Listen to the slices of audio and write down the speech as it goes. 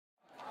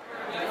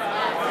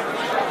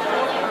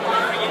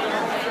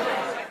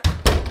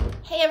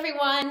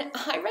everyone.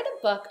 I read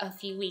a book a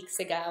few weeks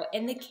ago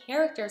and the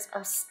characters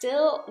are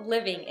still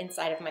living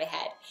inside of my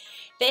head.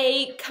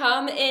 They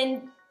come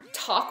and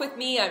talk with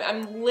me.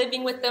 I'm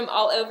living with them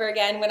all over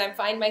again when I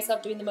find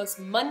myself doing the most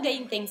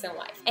mundane things in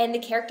life. And the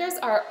characters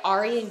are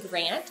Ari and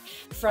Grant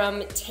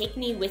from Take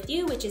Me With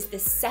You, which is the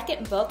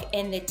second book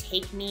in the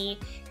Take Me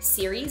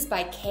series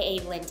by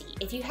K.A.Linde.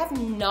 If you have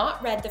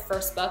not read the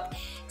first book,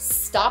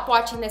 stop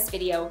watching this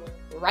video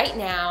right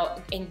now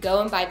and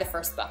go and buy the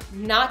first book.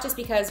 Not just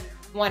because,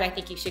 one, I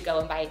think you should go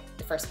and buy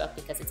the first book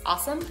because it's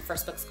awesome. The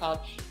first book's called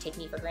Take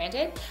Me For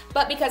Granted,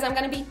 but because I'm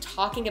gonna be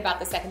talking about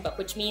the second book,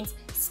 which means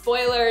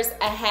spoilers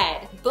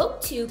ahead.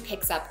 Book 2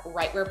 picks up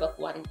right where book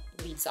 1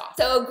 leaves off.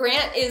 So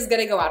Grant is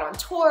gonna go out on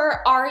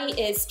tour. Ari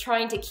is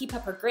trying to keep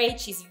up her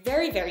grades. She's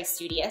very, very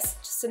studious.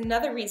 Just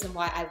another reason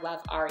why I love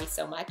Ari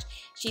so much.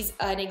 She's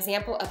an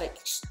example of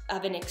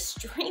an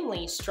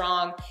extremely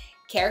strong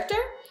character.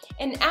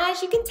 And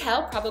as you can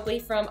tell probably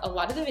from a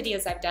lot of the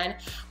videos I've done,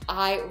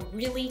 I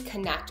really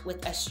connect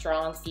with a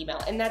strong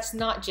female. And that's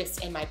not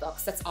just in my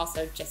books, that's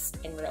also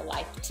just in real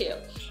life too.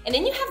 And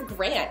then you have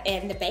Grant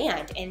and the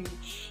band, and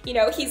you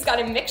know, he's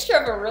got a mixture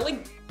of a really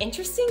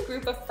interesting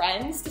group of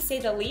friends, to say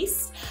the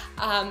least.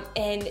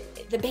 And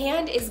the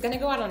band is gonna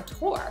go out on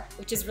tour,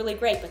 which is really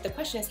great. But the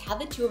question is how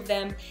the two of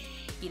them,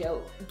 you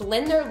know,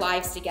 blend their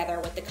lives together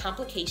with the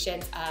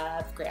complications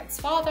of Grant's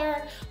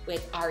father,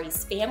 with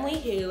Ari's family,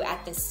 who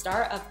at the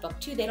start of book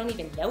 2, they don't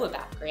even know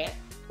about Grant.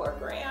 Poor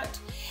Grant.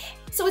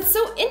 So what's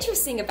so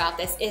interesting about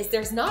this is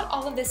there's not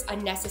all of this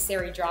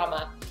unnecessary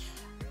drama,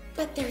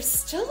 but there's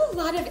still a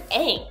lot of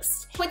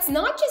angst. So it's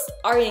not just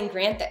Ari and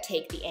Grant that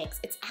take the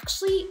angst, it's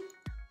actually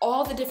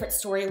all the different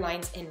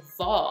storylines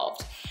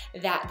involved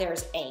that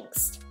there's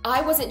angst.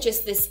 I wasn't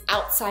just this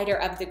outsider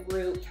of the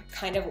group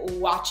kind of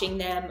watching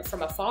them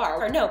from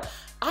afar. Or no,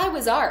 I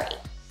was Ari.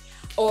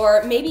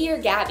 Or maybe you're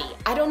Gabby.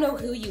 I don't know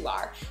who you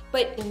are,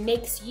 but it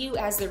makes you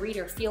as the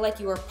reader feel like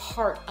you are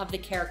part of the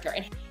character.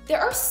 And there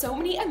are so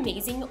many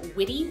amazing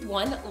witty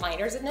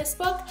one-liners in this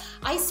book.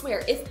 I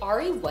swear, if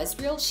Ari was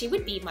real, she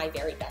would be my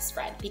very best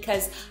friend,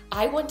 because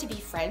I want to be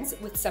friends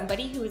with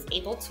somebody who is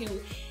able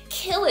to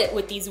kill it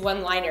with these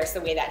one-liners the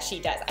way that she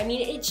does. I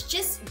mean, it's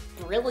just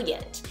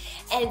brilliant.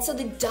 And so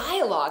the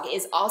dialogue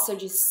is also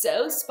just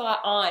so spot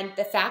on.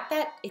 The fact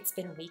that it's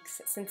been weeks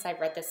since I've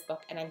read this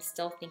book and I'm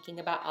still thinking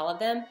about all of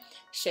them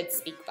should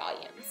speak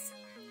volumes.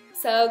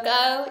 So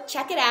go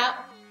check it out,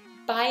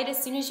 buy it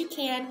as soon as you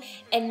can,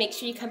 and make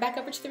sure you come back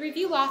over to the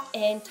review loft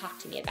and talk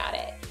to me about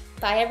it.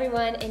 Bye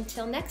everyone,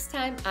 until next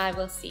time, I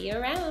will see you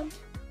around.